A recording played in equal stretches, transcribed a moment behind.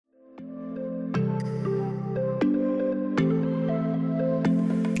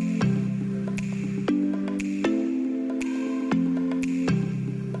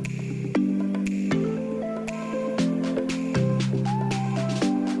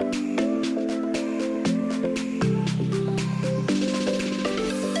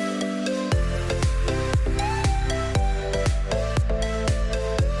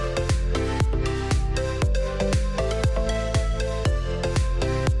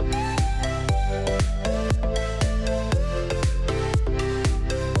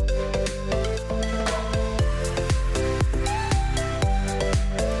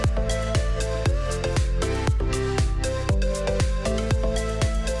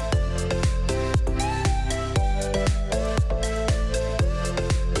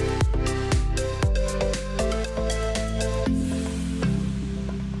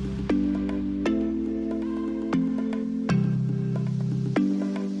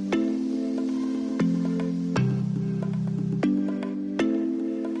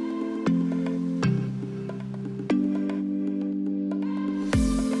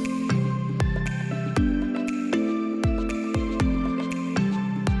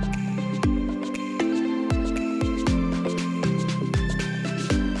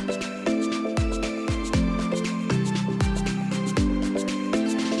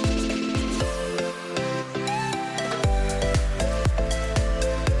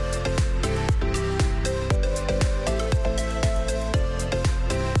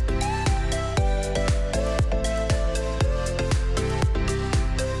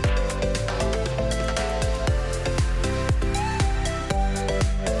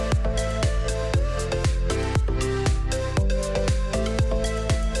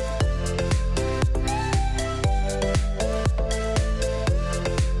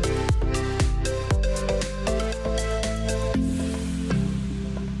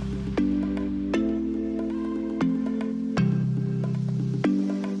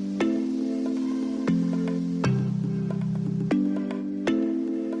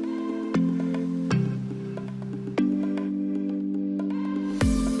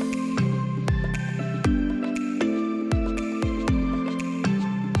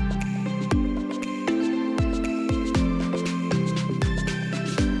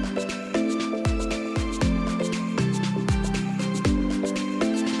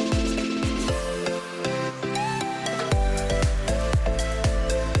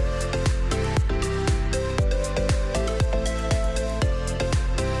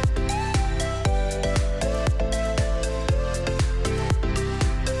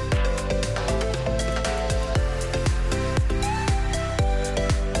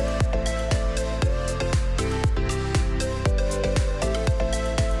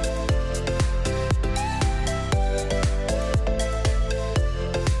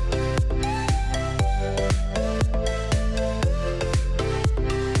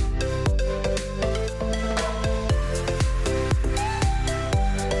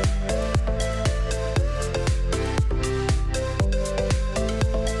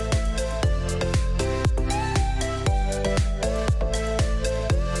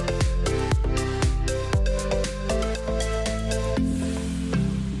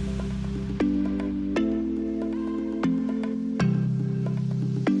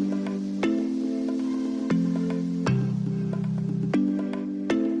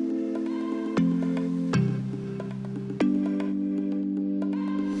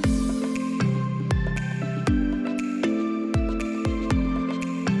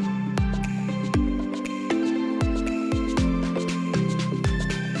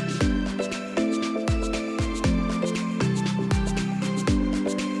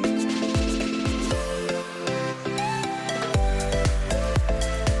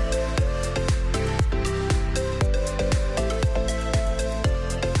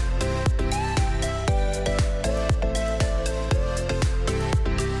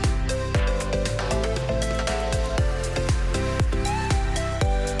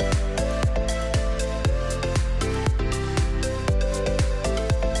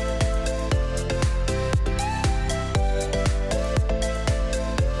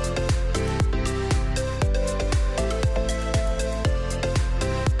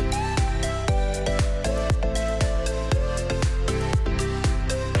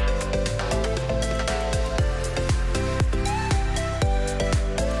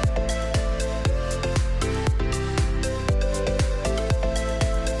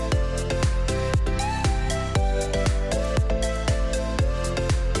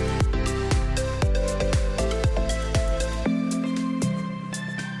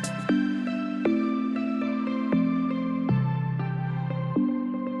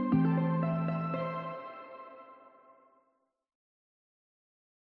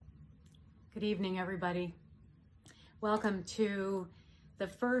Good evening, everybody. Welcome to the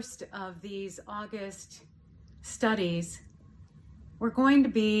first of these August studies. We're going to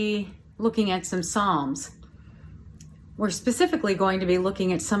be looking at some Psalms. We're specifically going to be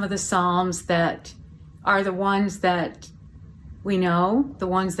looking at some of the Psalms that are the ones that we know, the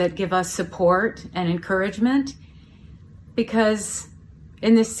ones that give us support and encouragement, because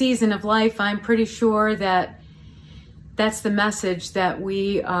in this season of life, I'm pretty sure that that's the message that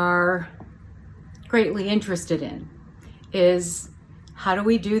we are greatly interested in, is how do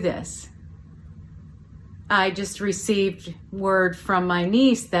we do this? I just received word from my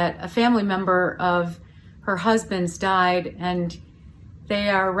niece that a family member of her husband's died, and they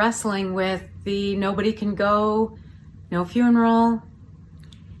are wrestling with the nobody can go, no funeral.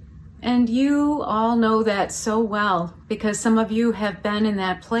 And you all know that so well, because some of you have been in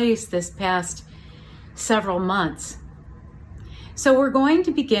that place this past several months. So we're going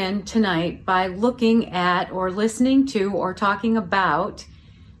to begin tonight by looking at or listening to or talking about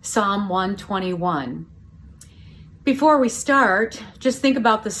Psalm 121. Before we start, just think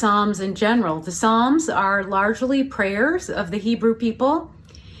about the Psalms in general. The Psalms are largely prayers of the Hebrew people,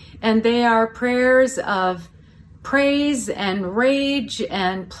 and they are prayers of praise and rage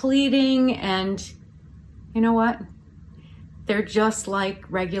and pleading, and you know what? They're just like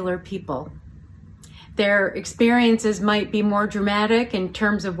regular people. Their experiences might be more dramatic in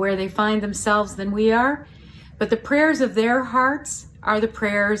terms of where they find themselves than we are, but the prayers of their hearts are the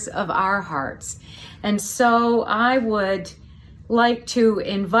prayers of our hearts. And so I would like to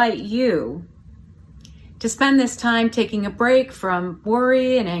invite you to spend this time taking a break from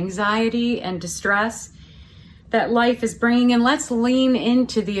worry and anxiety and distress that life is bringing, and let's lean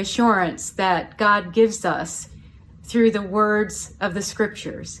into the assurance that God gives us through the words of the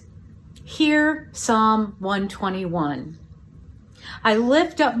scriptures. Hear Psalm 121. I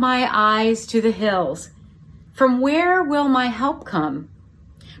lift up my eyes to the hills. From where will my help come?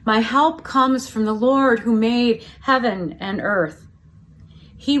 My help comes from the Lord who made heaven and earth.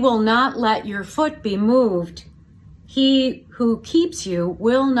 He will not let your foot be moved. He who keeps you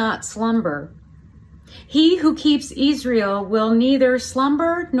will not slumber. He who keeps Israel will neither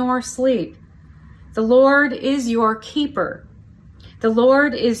slumber nor sleep. The Lord is your keeper. The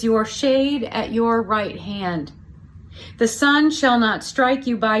Lord is your shade at your right hand. The sun shall not strike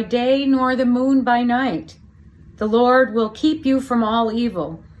you by day, nor the moon by night. The Lord will keep you from all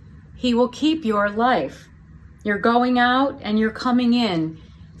evil. He will keep your life, your going out and your coming in,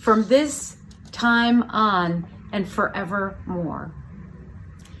 from this time on and forevermore.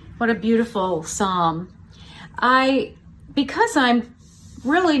 What a beautiful psalm. Because I'm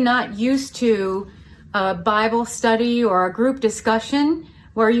really not used to a Bible study or a group discussion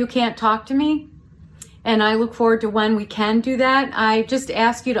where you can't talk to me, and I look forward to when we can do that, I just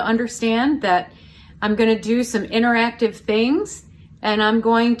ask you to understand that I'm going to do some interactive things, and I'm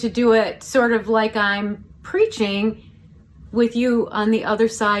going to do it sort of like I'm preaching with you on the other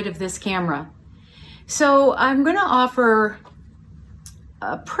side of this camera. So I'm going to offer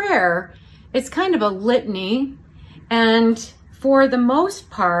a prayer. It's kind of a litany, and for the most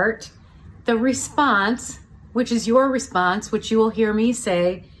part, the response, which is your response, which you will hear me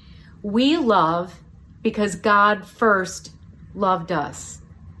say, we love because God first loved us.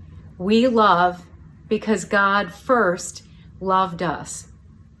 We love because God first loved us.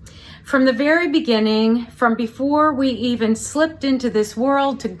 From the very beginning, from before we even slipped into this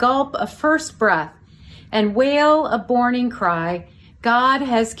world to gulp a first breath and wail a warning cry, God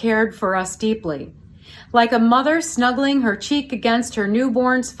has cared for us deeply. Like a mother snuggling her cheek against her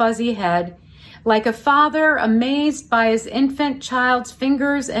newborn's fuzzy head, like a father amazed by his infant child's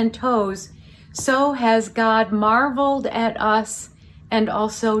fingers and toes, so has God marveled at us and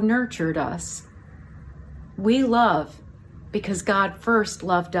also nurtured us. We love because God first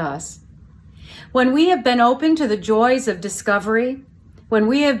loved us. When we have been open to the joys of discovery, when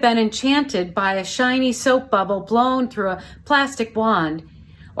we have been enchanted by a shiny soap bubble blown through a plastic wand,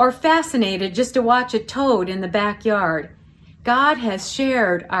 or fascinated just to watch a toad in the backyard, God has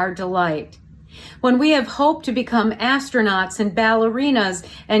shared our delight. When we have hoped to become astronauts and ballerinas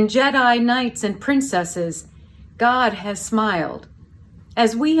and Jedi knights and princesses, God has smiled.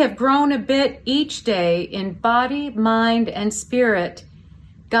 As we have grown a bit each day in body, mind, and spirit,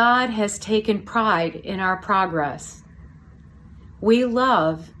 God has taken pride in our progress. We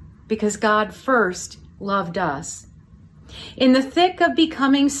love because God first loved us. In the thick of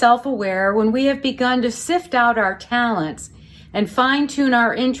becoming self-aware, when we have begun to sift out our talents and fine-tune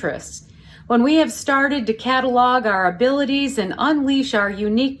our interests, when we have started to catalog our abilities and unleash our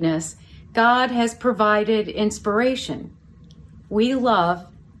uniqueness, God has provided inspiration. We love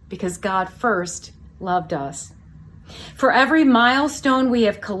because God first loved us. For every milestone we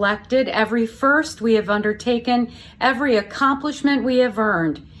have collected, every first we have undertaken, every accomplishment we have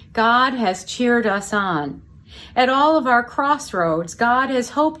earned, God has cheered us on. At all of our crossroads, God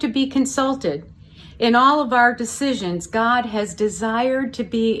has hoped to be consulted. In all of our decisions, God has desired to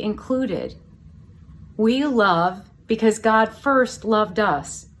be included. We love because God first loved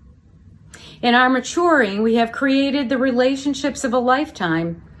us. In our maturing, we have created the relationships of a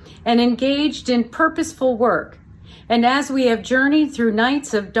lifetime and engaged in purposeful work. And as we have journeyed through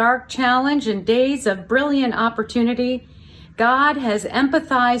nights of dark challenge and days of brilliant opportunity, God has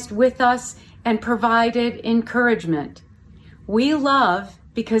empathized with us and provided encouragement. We love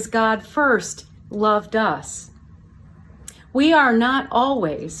because God first loved us. We are not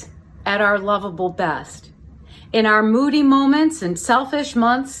always at our lovable best. In our moody moments and selfish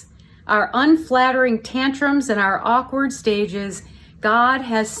months, our unflattering tantrums and our awkward stages, God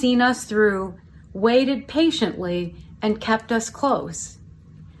has seen us through, waited patiently, and kept us close.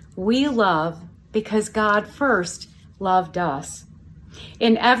 We love because God first loved us.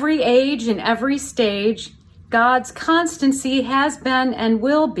 In every age and every stage, God's constancy has been and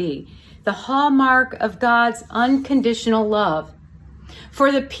will be the hallmark of God's unconditional love.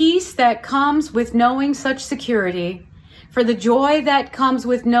 For the peace that comes with knowing such security, for the joy that comes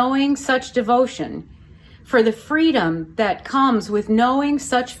with knowing such devotion, for the freedom that comes with knowing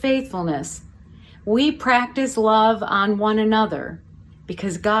such faithfulness, we practice love on one another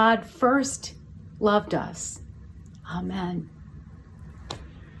because God first loved us. Amen.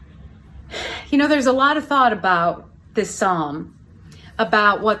 You know, there's a lot of thought about this psalm,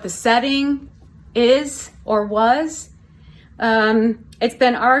 about what the setting is or was. It's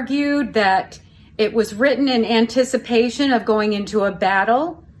been argued that it was written in anticipation of going into a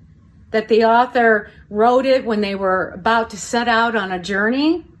battle, that the author wrote it when they were about to set out on a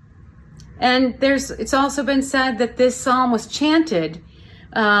journey. And it's also been said that this psalm was chanted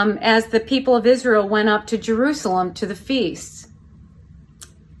as the people of Israel went up to Jerusalem to the feasts.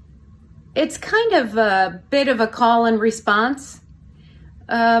 It's kind of a bit of a call and response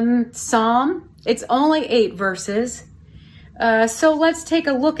psalm. It's only 8 verses. So let's take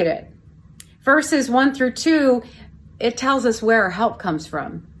a look at it. Verses 1 through 2, it tells us where our help comes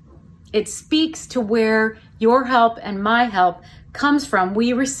from. It speaks to where your help and my help comes from.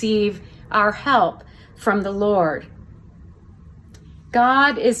 We receive our help from the Lord.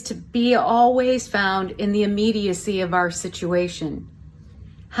 God is to be always found in the immediacy of our situation.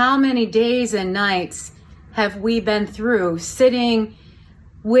 How many days and nights have we been through sitting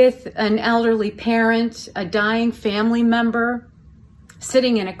with an elderly parent, a dying family member,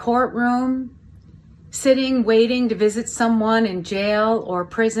 sitting in a courtroom, sitting waiting to visit someone in jail or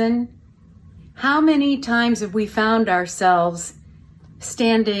prison? How many times have we found ourselves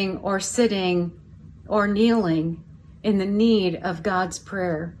standing or sitting or kneeling in the need of God's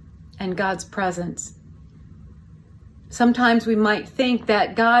prayer and God's presence? Sometimes we might think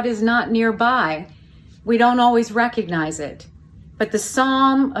that God is not nearby. We don't always recognize it. But the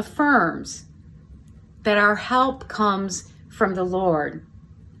psalm affirms that our help comes from the Lord.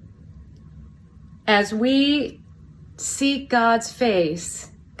 As we seek God's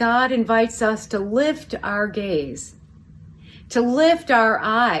face, God invites us to lift our gaze, to lift our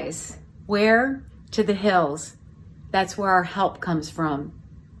eyes. Where? To the hills. That's where our help comes from.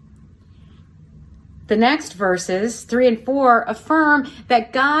 The next verses, 3 and 4, affirm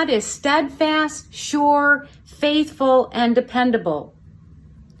that God is steadfast, sure, faithful, and dependable.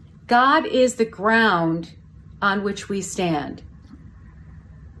 God is the ground on which we stand.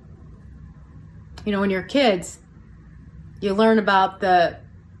 You know, when you're kids, you learn about the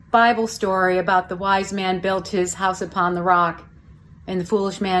Bible story about the wise man built his house upon the rock and the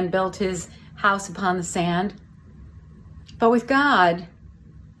foolish man built his house upon the sand. But with God,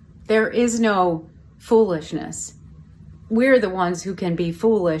 there is no foolishness. We're the ones who can be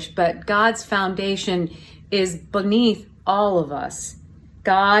foolish, but God's foundation is beneath all of us.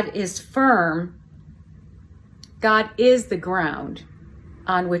 God is firm. God is the ground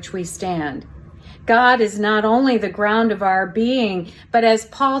on which we stand. God is not only the ground of our being, but as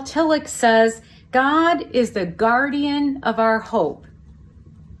Paul Tillich says, God is the guardian of our hope.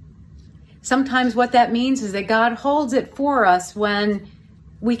 Sometimes what that means is that God holds it for us when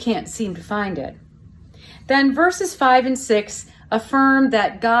we can't seem to find it. Then verses 5 and 6 affirm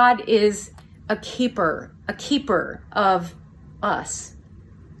that God is a keeper of us,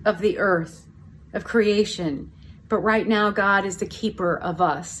 of the earth, of creation. But right now, God is the keeper of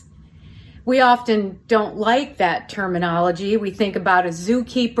us. We often don't like that terminology. We think about a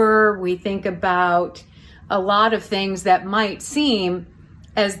zookeeper. We think about a lot of things that might seem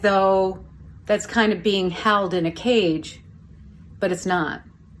as though that's kind of being held in a cage, but it's not.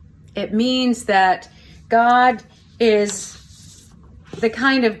 It means that God is the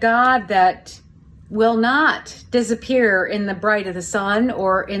kind of God that will not disappear in the bright of the sun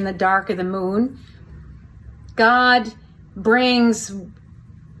or in the dark of the moon. God brings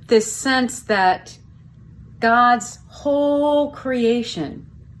this sense that God's whole creation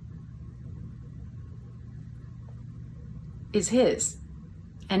is his,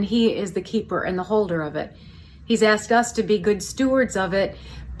 and he is the keeper and the holder of it. He's asked us to be good stewards of it,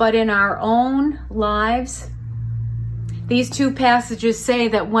 but in our own lives, these two passages say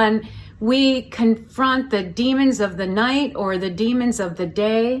that when we confront the demons of the night or the demons of the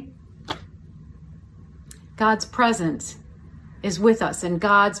day, God's presence is with us, and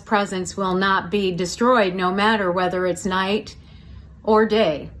God's presence will not be destroyed no matter whether it's night or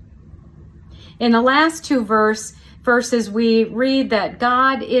day. In the last two verses, we read that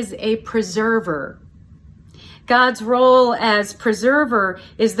God is a preserver. God's role as preserver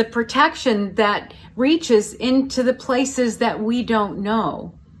is the protection that reaches into the places that we don't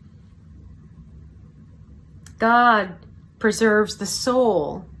know. God preserves the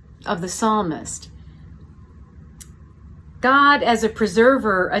soul of the psalmist. God, as a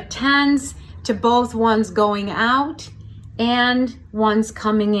preserver, attends to both one's going out and one's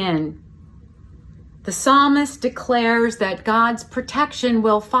coming in. The psalmist declares that God's protection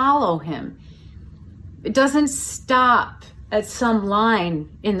will follow him. It doesn't stop at some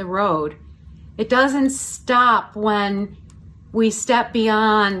line in the road. It doesn't stop when we step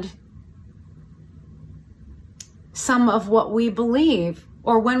beyond some of what we believe,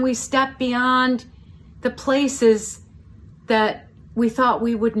 or when we step beyond the places that we thought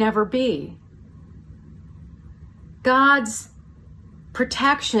we would never be. God's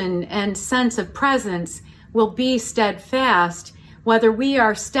protection and sense of presence will be steadfast whether we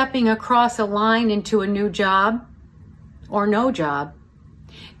are stepping across a line into a new job or no job.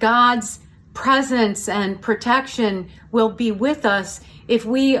 God's presence and protection will be with us if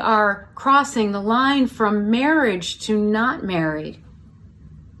we are crossing the line from marriage to not married,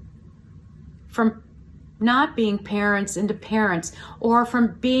 from not being parents into parents, or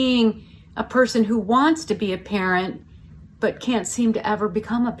from being a person who wants to be a parent but can't seem to ever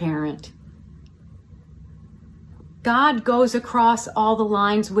become a parent. God goes across all the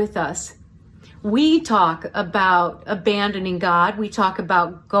lines with us. We talk about abandoning God. We talk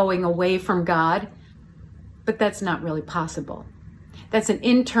about going away from God, but that's not really possible. That's an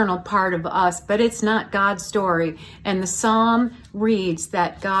internal part of us, but it's not God's story. And the psalm reads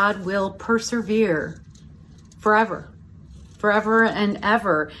that God will persevere forever and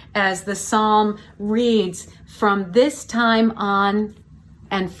ever, as the psalm reads, from this time on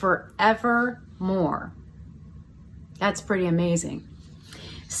and forevermore. That's pretty amazing.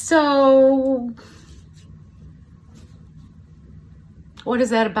 So, what is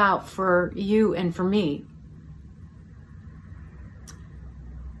that about for you and for me?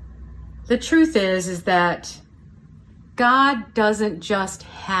 The truth is that God doesn't just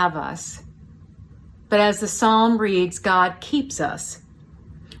have us, but as the psalm reads, God keeps us.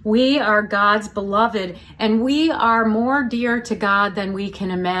 We are God's beloved, and we are more dear to God than we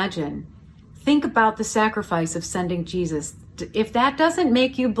can imagine. Think about the sacrifice of sending Jesus. If that doesn't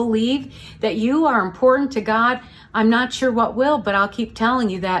make you believe that you are important to God, I'm not sure what will, but I'll keep telling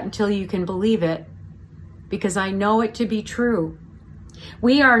you that until you can believe it, because I know it to be true.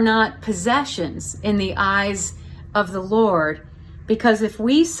 We are not possessions in the eyes of the Lord, because if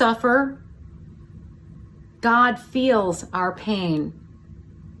we suffer, God feels our pain.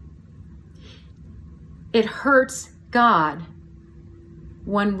 It hurts God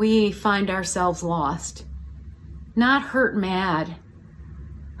when we find ourselves lost. Not hurt mad,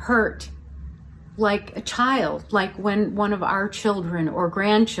 hurt like a child, like when one of our children or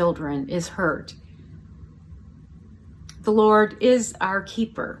grandchildren is hurt. The Lord is our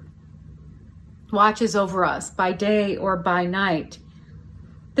keeper, watches over us by day or by night.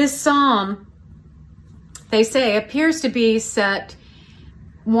 This psalm, they say, appears to be set.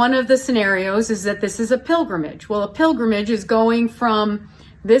 One of the scenarios is that this is a pilgrimage. Well, a pilgrimage is going from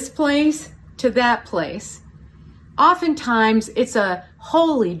this place to that place. Oftentimes, it's a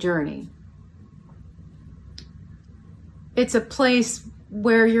holy journey. It's a place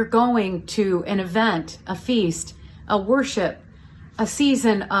where you're going to an event, a feast, a worship, a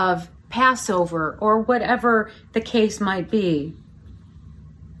season of Passover, or whatever the case might be.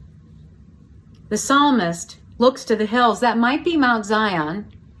 The psalmist looks to the hills. That might be Mount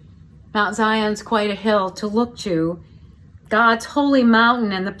Zion. Mount Zion's quite a hill to look to. God's holy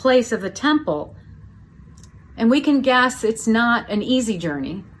mountain and the place of the temple. And we can guess it's not an easy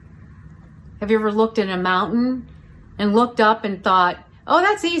journey. Have you ever looked at a mountain and looked up and thought, oh,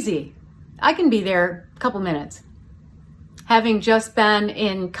 that's easy. I can be there a couple minutes. Having just been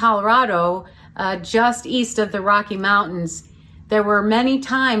in Colorado, just east of the Rocky Mountains, there were many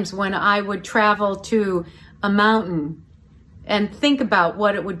times when I would travel to a mountain and think about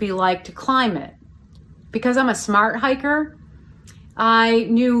what it would be like to climb it. Because I'm a smart hiker, I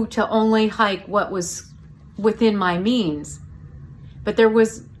knew to only hike what was within my means. But there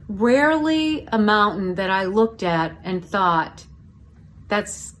was rarely a mountain that I looked at and thought,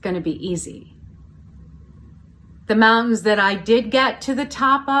 that's going to be easy. The mountains that I did get to the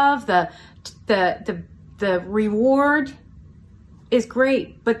top of, the reward is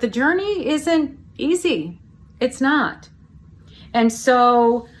great, but the journey isn't easy. It's not. And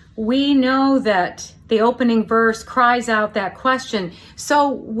so we know that the opening verse cries out that question. So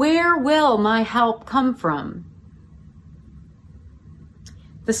where will my help come from?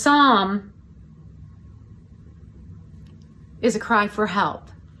 The psalm is a cry for help.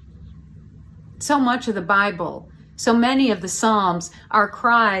 So much of the Bible, so many of the Psalms are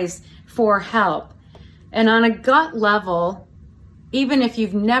cries for help. And on a gut level, even if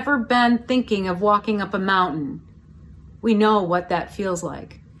you've never been thinking of walking up a mountain, we know what that feels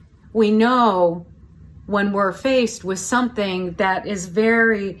like. We know when we're faced with something that is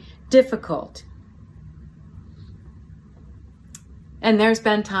very difficult. And there's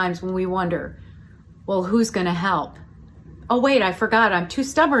been times when we wonder, well, who's going to help? Oh, wait, I forgot. I'm too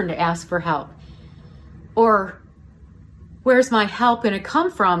stubborn to ask for help. Or, where's my help going to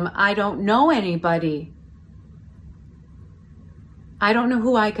come from? I don't know anybody. I don't know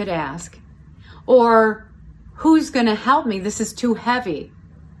who I could ask. Or, who's going to help me? This is too heavy.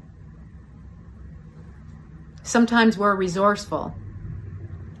 Sometimes we're resourceful.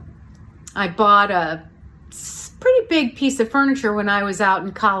 I bought a pretty big piece of furniture when I was out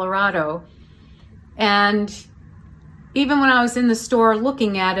in Colorado. And even when I was in the store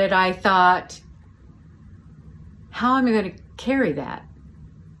looking at it, I thought, how am I going to carry that?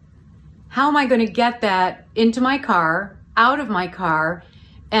 How am I going to get that into my car, out of my car,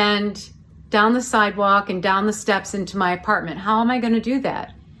 and down the sidewalk and down the steps into my apartment? How am I going to do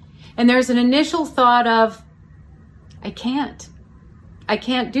that? And there's an initial thought of, I can't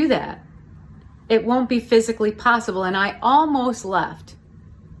do that. It won't be physically possible. And I almost left.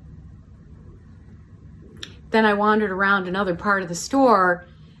 Then I wandered around another part of the store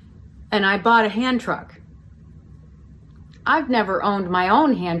and I bought a hand truck. I've never owned my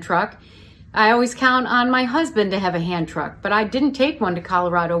own hand truck. I always count on my husband to have a hand truck, but I didn't take one to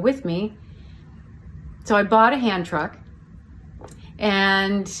Colorado with me. So I bought a hand truck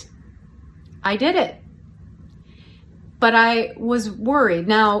and I did it. But I was worried.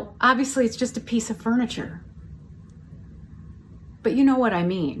 Now, obviously, it's just a piece of furniture. But you know what I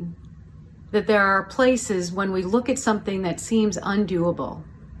mean. That there are places when we look at something that seems undoable.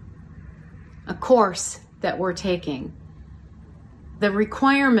 A course that we're taking. The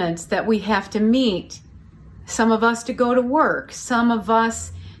requirements that we have to meet. Some of us to go to work. Some of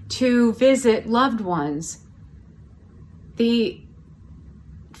us to visit loved ones. The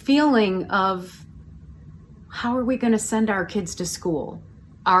feeling of, how are we going to send our kids to school?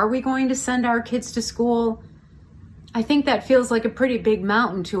 Are we going to send our kids to school? I think that feels like a pretty big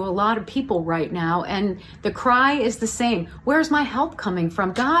mountain to a lot of people right now. And the cry is the same. Where's my help coming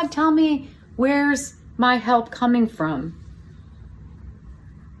from? God, tell me, where's my help coming from?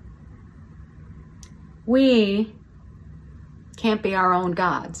 We can't be our own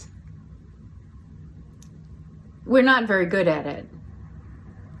gods. We're not very good at it.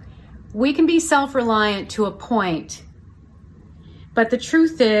 We can be self-reliant to a point, but the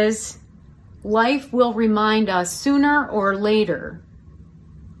truth is, life will remind us sooner or later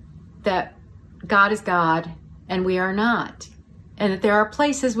that God is God and we are not, and that there are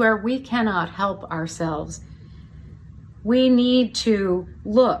places where we cannot help ourselves. We need to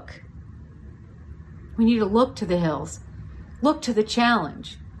look. We need to look to the hills, look to the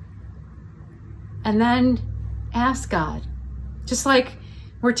challenge, and then ask God. Just like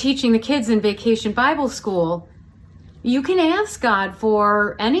we're teaching the kids in Vacation Bible School, you can ask God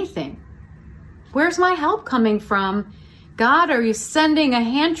for anything. Where's my help coming from? God, are you sending a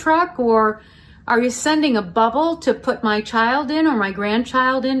hand truck, or are you sending a bubble to put my child in or my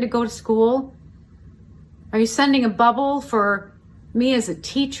grandchild in to go to school? Are you sending a bubble for me as a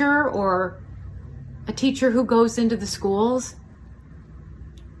teacher or a teacher who goes into the schools?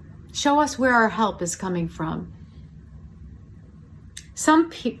 Show us where our help is coming from.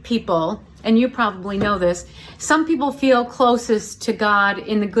 Some people, and you probably know this, some people feel closest to God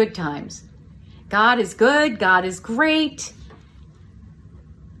in the good times. God is good. God is great.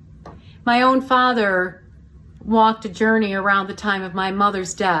 My own father walked a journey around the time of my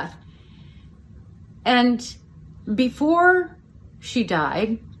mother's death. And before she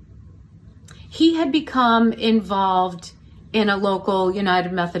died, he had become involved in a local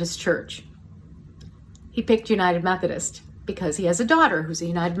United Methodist church. He picked United Methodist because he has a daughter who's a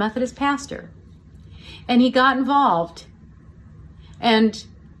United Methodist pastor. And he got involved and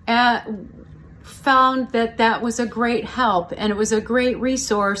found that that was a great help, and it was a great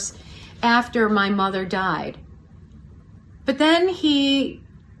resource after my mother died. But then he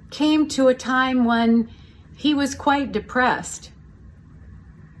came to a time when he was quite depressed,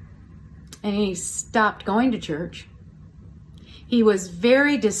 and he stopped going to church. He was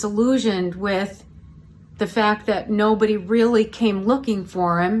very disillusioned with the fact that nobody really came looking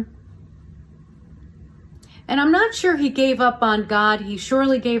for him. And I'm not sure he gave up on God. He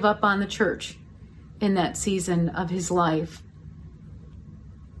surely gave up on the church in that season of his life.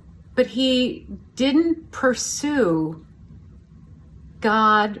 But he didn't pursue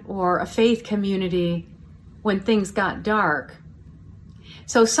God or a faith community when things got dark.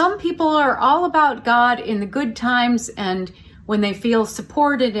 So some people are all about God in the good times and when they feel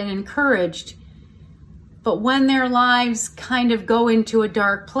supported and encouraged. But when their lives kind of go into a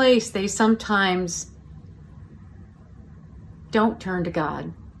dark place, they sometimes don't turn to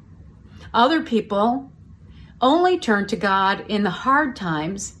God. Other people only turn to God in the hard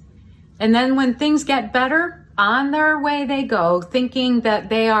times, and then when things get better, on their way they go, thinking that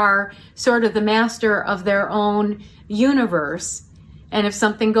they are sort of the master of their own universe. And if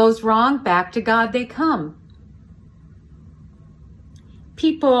something goes wrong, back to God they come.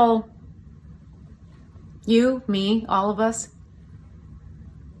 People, you, me, all of us,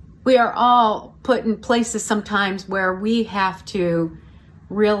 we are all put in places sometimes where we have to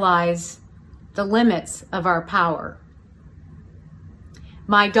realize the limits of our power.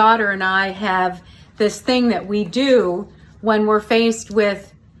 My daughter and I have this thing that we do when we're faced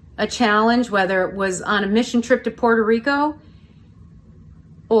with a challenge, whether it was on a mission trip to Puerto Rico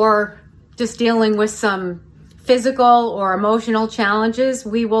or just dealing with some physical or emotional challenges.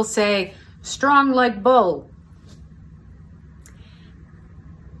 We will say, strong like bull.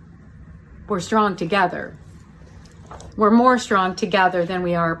 We're strong together. We're more strong together than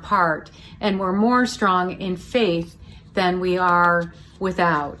we are apart. And we're more strong in faith than we are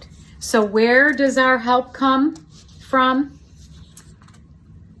without. So where does our help come from?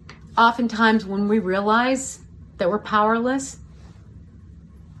 Oftentimes when we realize that we're powerless,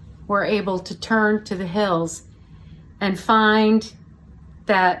 we're able to turn to the hills and find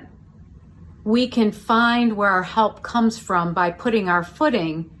that we can find where our help comes from by putting our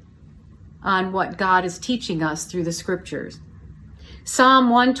footing on what God is teaching us through the scriptures. Psalm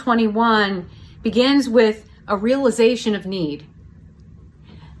 121 begins with a realization of need.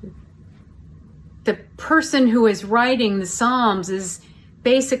 The person who is writing the Psalms is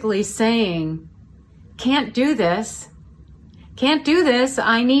basically saying, can't do this,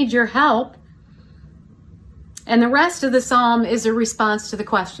 I need your help. And the rest of the Psalm is a response to the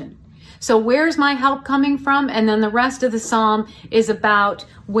question. So where's my help coming from? And then the rest of the Psalm is about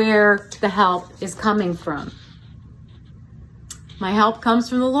where the help is coming from. My help comes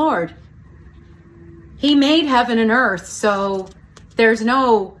from the Lord. He made heaven and earth, so there's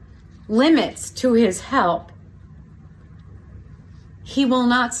no limits to his help. He will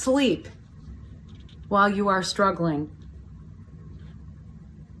not sleep while you are struggling.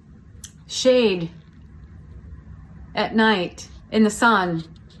 Shade at night in the sun,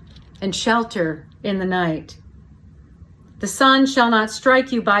 and shelter in the night. The sun shall not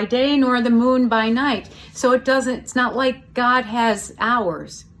strike you by day, nor the moon by night. So it's not like God has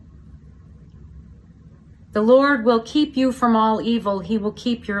hours. The Lord will keep you from all evil. He will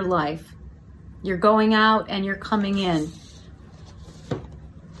keep your life. You're going out and you're coming in.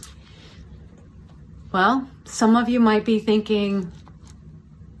 Well, some of you might be thinking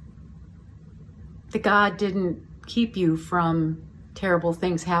that God didn't keep you from terrible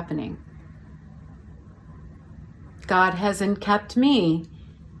things happening. God hasn't kept me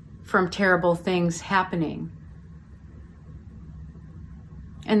from terrible things happening.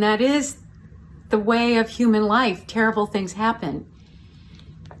 And that is the way of human life. Terrible things happen.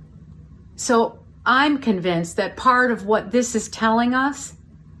 So I'm convinced that part of what this is telling us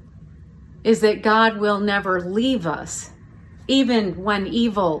is that God will never leave us, even when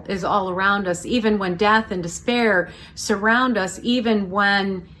evil is all around us, even when death and despair surround us, even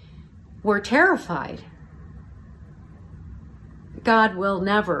when we're terrified. God will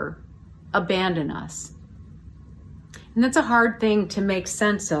never abandon us. And that's a hard thing to make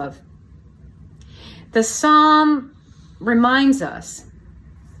sense of. The psalm reminds us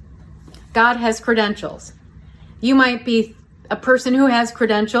God has credentials. You might be a person who has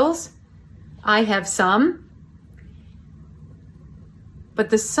credentials. I have some. But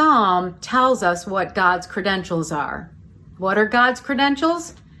the psalm tells us what God's credentials are. What are God's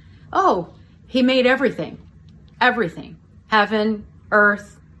credentials? Oh, he made everything. Everything. Heaven,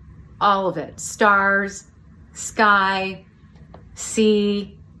 earth, all of it. Stars, sky,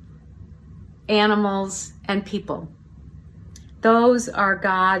 sea, animals, and people. Those are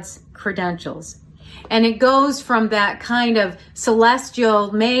God's credentials. And it goes from that kind of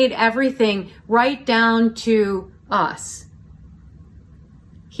celestial, made everything, right down to us.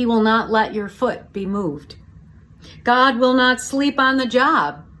 He will not let your foot be moved. God will not sleep on the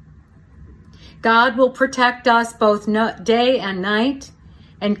job. God will protect us both day and night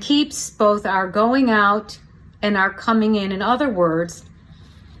and keeps both our going out and our coming in. In other words,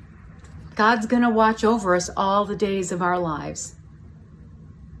 God's going to watch over us all the days of our lives.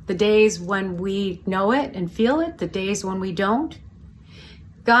 The days when we know it and feel it, the days when we don't.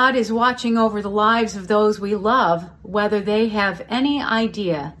 God is watching over the lives of those we love, whether they have any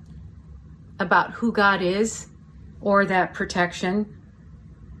idea about who God is or that protection.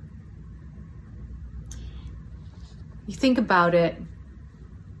 You think about it.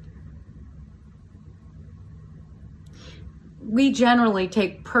 We generally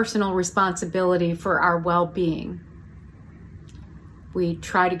take personal responsibility for our well-being. We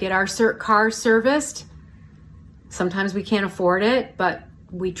try to get our car serviced. Sometimes we can't afford it, but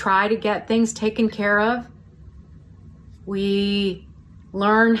we try to get things taken care of. We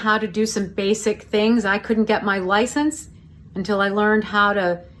learn how to do some basic things. I couldn't get my license until I learned how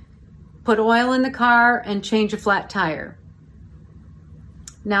to put oil in the car and change a flat tire.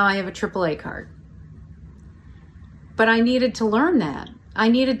 Now I have a AAA card. But I needed to learn that. I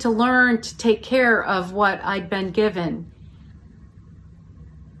needed to learn to take care of what I'd been given.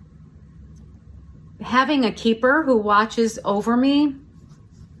 Having a keeper who watches over me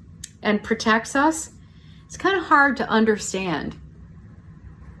and protects us, it's kind of hard to understand.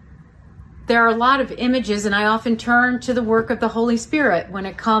 There are a lot of images, and I often turn to the work of the Holy Spirit when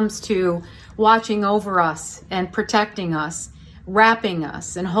it comes to watching over us and protecting us, wrapping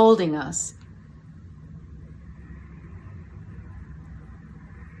us and holding us.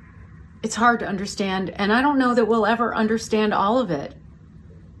 It's hard to understand, and I don't know that we'll ever understand all of it.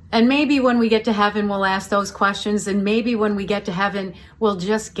 And maybe when we get to heaven, we'll ask those questions, and maybe when we get to heaven, we'll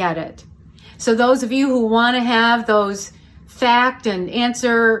just get it. So those of you who want to have those fact and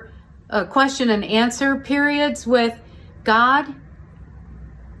answer, question and answer periods with God,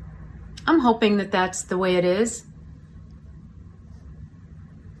 I'm hoping that that's the way it is.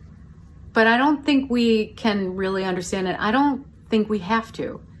 But I don't think we can really understand it. I don't think we have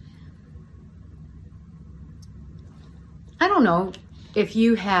to. I don't know if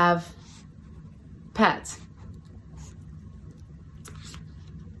you have pets.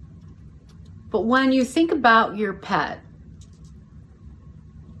 But when you think about your pet,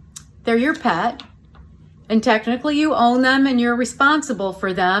 they're your pet, and technically you own them and you're responsible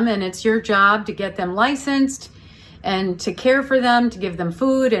for them, and it's your job to get them licensed and to care for them, to give them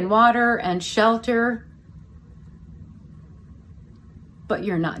food and water and shelter. But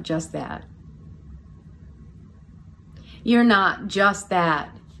you're not just that. You're not just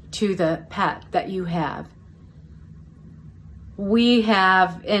that to the pet that you have. We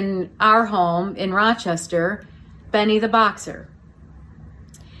have in our home in Rochester, Benny the boxer.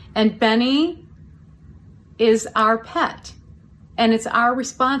 And Benny is our pet. And it's our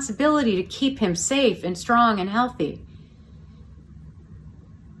responsibility to keep him safe and strong and healthy.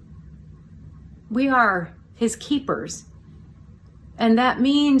 We are his keepers. And that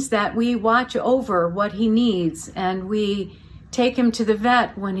means that we watch over what he needs, and we take him to the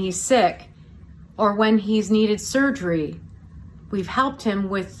vet when he's sick or when he's needed surgery. We've helped him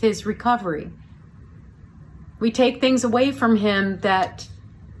with his recovery. We take things away from him that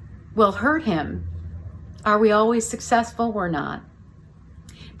will hurt him. Are we always successful? We're not.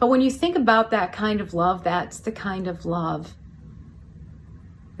 But when you think about that kind of love, that's the kind of love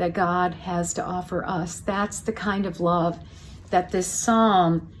that God has to offer us. That's the kind of love that this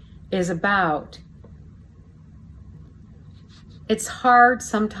psalm is about. It's hard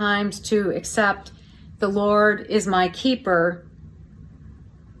sometimes to accept the Lord is my keeper.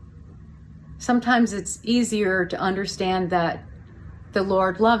 Sometimes it's easier to understand that the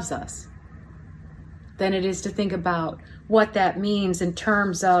Lord loves us than it is to think about what that means in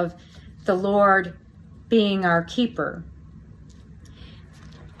terms of the Lord being our keeper.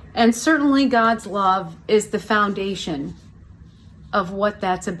 And certainly God's love is the foundation of what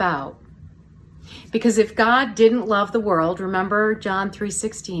that's about. Because if God didn't love the world, remember John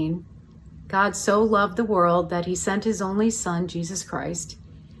 3:16, God so loved the world that he sent his only son, Jesus Christ,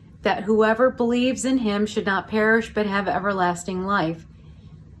 that whoever believes in him should not perish but have everlasting life.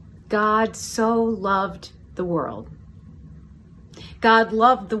 God so loved the world. God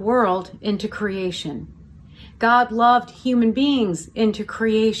loved the world into creation. God loved human beings into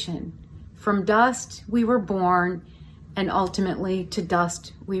creation. From dust we were born, and ultimately to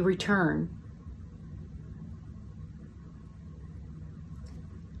dust we return.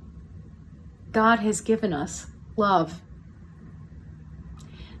 God has given us love.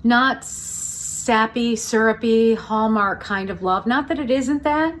 Not sappy, syrupy, Hallmark kind of love. Not that it isn't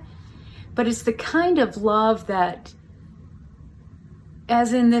that, but it's the kind of love that,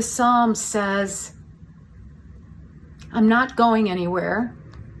 as in this psalm says, I'm not going anywhere,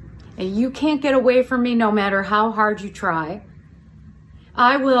 and you can't get away from me no matter how hard you try.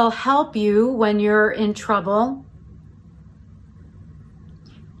 I will help you when you're in trouble.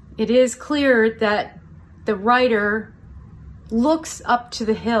 It is clear that the writer looks up to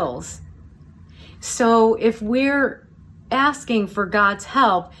the hills. So if we're asking for God's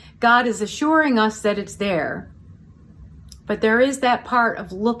help, God is assuring us that it's there. But there is that part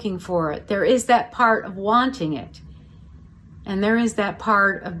of looking for it. There is that part of wanting it. And there is that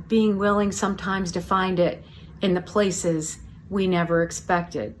part of being willing sometimes to find it in the places we never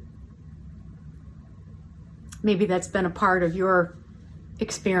expected. Maybe that's been a part of your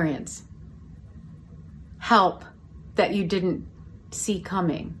experience. Help that you didn't see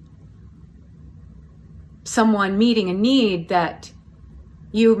coming. Someone meeting a need that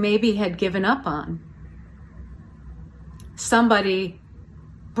you maybe had given up on. Somebody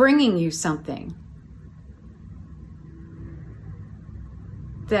bringing you something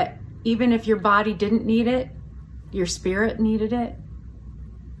that even if your body didn't need it, your spirit needed it.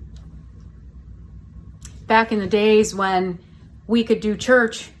 Back in the days when we could do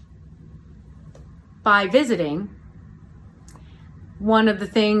church by visiting, one of the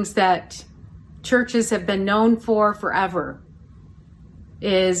things that churches have been known for forever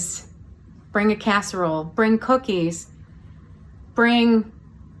is bring a casserole, bring cookies, bring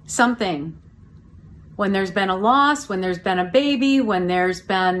something. When there's been a loss, when there's been a baby, when there's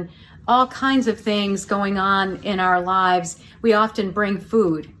been all kinds of things going on in our lives, we often bring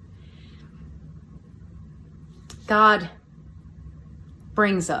food. God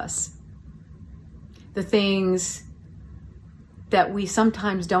brings us the things that we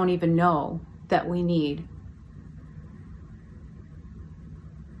sometimes don't even know that we need.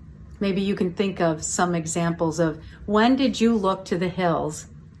 Maybe you can think of some examples of when did you look to the hills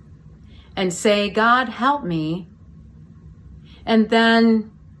and say, God, help me? And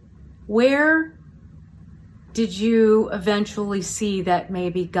then where did you eventually see that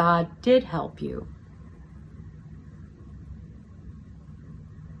maybe God did help you?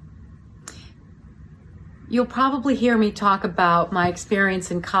 You'll probably hear me talk about my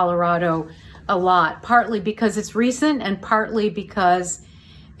experience in Colorado a lot, partly because it's recent and partly because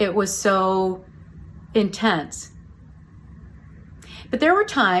it was so intense. But there were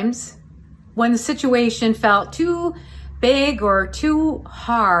times when the situation felt too big or too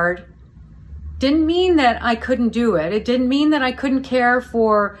hard. Didn't mean that I couldn't do it. It didn't mean that I couldn't care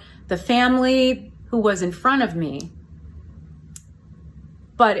for the family who was in front of me.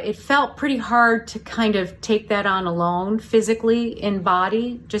 But it felt pretty hard to kind of take that on alone, physically, in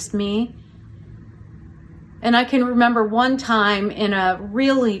body, just me. And I can remember one time in a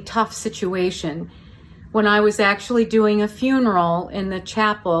really tough situation when I was actually doing a funeral in the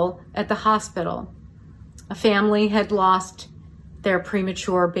chapel at the hospital. A family had lost their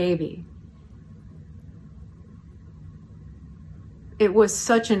premature baby. It was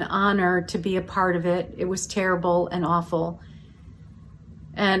such an honor to be a part of it. It was terrible and awful.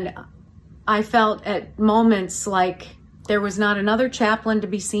 And I felt at moments like there was not another chaplain to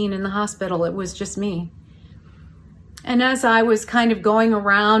be seen in the hospital. It was just me. And as I was kind of going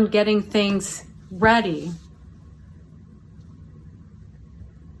around getting things ready,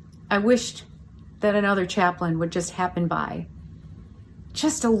 I wished that another chaplain would just happen by.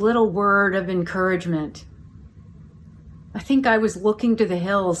 Just a little word of encouragement. I think I was looking to the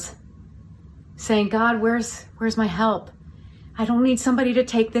hills, saying, God, where's my help? I don't need somebody to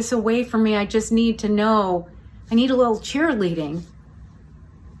take this away from me. I just need to know. I need a little cheerleading.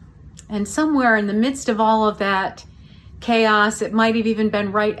 And somewhere in the midst of all of that chaos, it might have even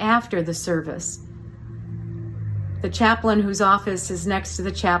been right after the service, the chaplain whose office is next to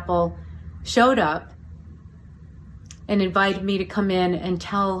the chapel showed up and invited me to come in and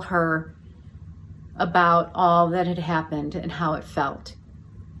tell her about all that had happened and how it felt.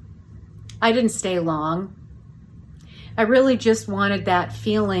 I didn't stay long. I really just wanted that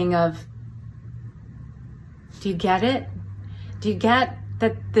feeling of, do you get it? Do you get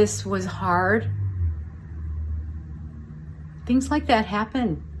that this was hard? Things like that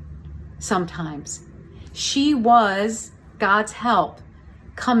happen sometimes. She was God's help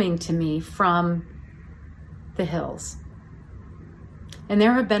coming to me from the hills. And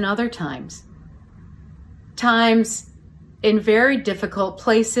there have been other times in very difficult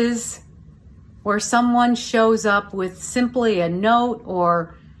places where someone shows up with simply a note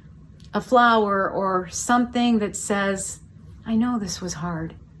or a flower or something that says, I know this was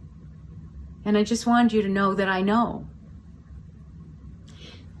hard. And I just wanted you to know that I know.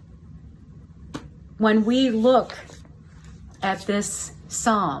 When we look at this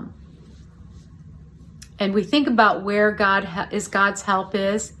psalm and we think about where God's help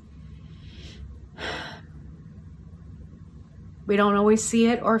is, we don't always see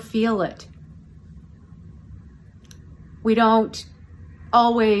it or feel it. We don't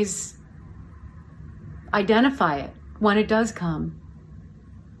always identify it when it does come.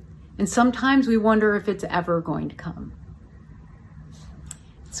 And sometimes we wonder if it's ever going to come.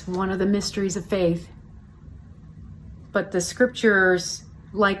 It's one of the mysteries of faith. But the scriptures,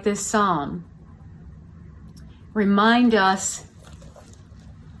 like this psalm, remind us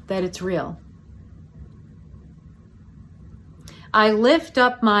that it's real. I lift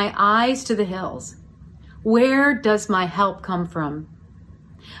up my eyes to the hills. Where does my help come from?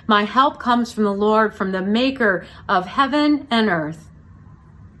 My help comes from the Lord, from the maker of heaven and earth.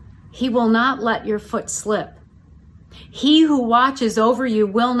 He will not let your foot slip. He who watches over you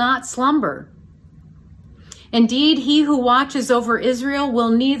will not slumber. Indeed, he who watches over Israel will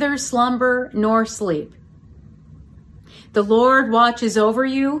neither slumber nor sleep. The Lord watches over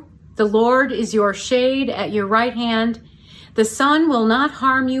you. The Lord is your shade at your right hand. The sun will not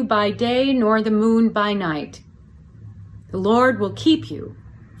harm you by day, nor the moon by night. The Lord will keep you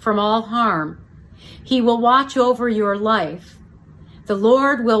from all harm. He will watch over your life. The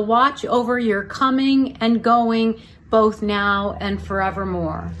Lord will watch over your coming and going, both now and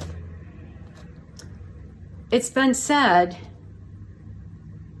forevermore. It's been said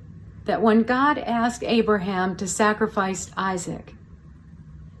that when God asked Abraham to sacrifice Isaac,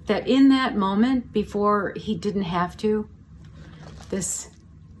 that in that moment, before he didn't have to, this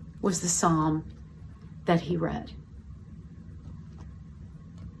was the psalm that he read.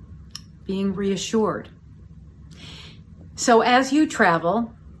 Being reassured. So as you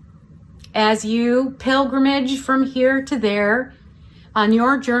travel, as you pilgrimage from here to there, on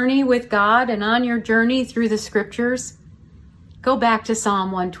your journey with God and on your journey through the scriptures, go back to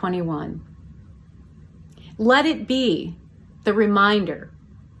Psalm 121. Let it be the reminder.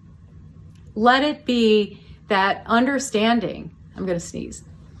 Let it be that understanding. I'm going to sneeze.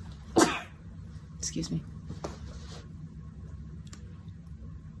 Excuse me.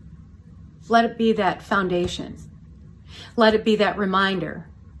 Let it be that foundation. Let it be that reminder.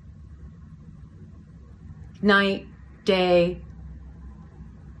 Night, day,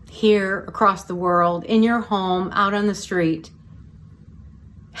 here, across the world, in your home, out on the street.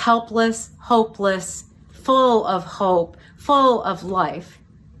 Helpless, hopeless, full of hope, full of life.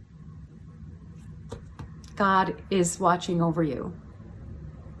 God is watching over you.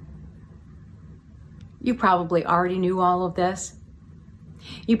 You probably already knew all of this.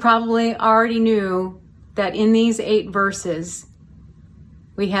 You probably already knew that in these 8 verses,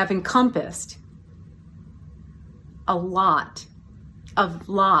 we have encompassed a lot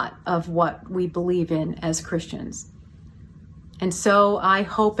of what we believe in as Christians. And so I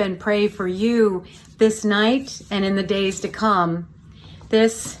hope and pray for you this night and in the days to come,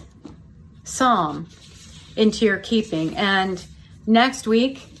 this psalm into your keeping. And next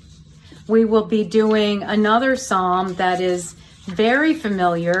week, we will be doing another psalm that is very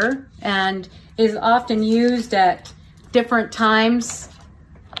familiar and is often used at different times,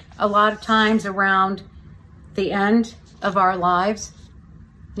 a lot of times around the end of our lives.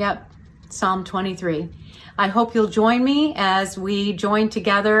 Yep, Psalm 23. I hope you'll join me as we join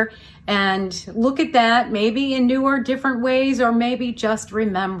together and look at that, maybe in new or different ways, or maybe just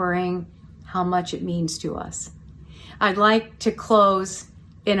remembering how much it means to us. I'd like to close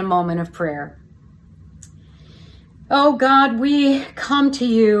in a moment of prayer. Oh God, we come to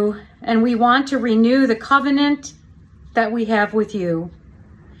you and we want to renew the covenant that we have with you.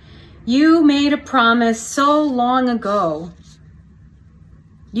 You made a promise so long ago.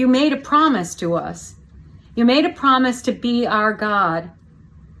 You made a promise to us. You made a promise to be our God.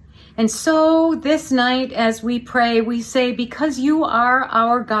 And so this night as we pray, we say, because you are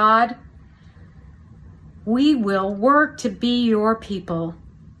our God, we will work to be your people.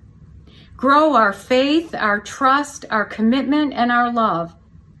 Grow our faith, our trust, our commitment, and our love,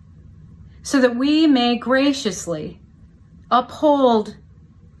 so that we may graciously uphold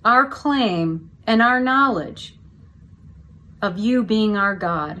our claim and our knowledge of you being our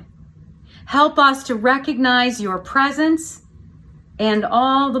God. Help us to recognize your presence and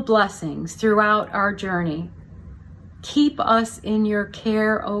all the blessings throughout our journey. Keep us in your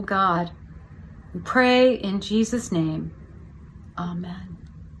care, O God. We pray in Jesus' name. Amen.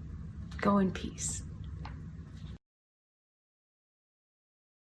 Go in peace.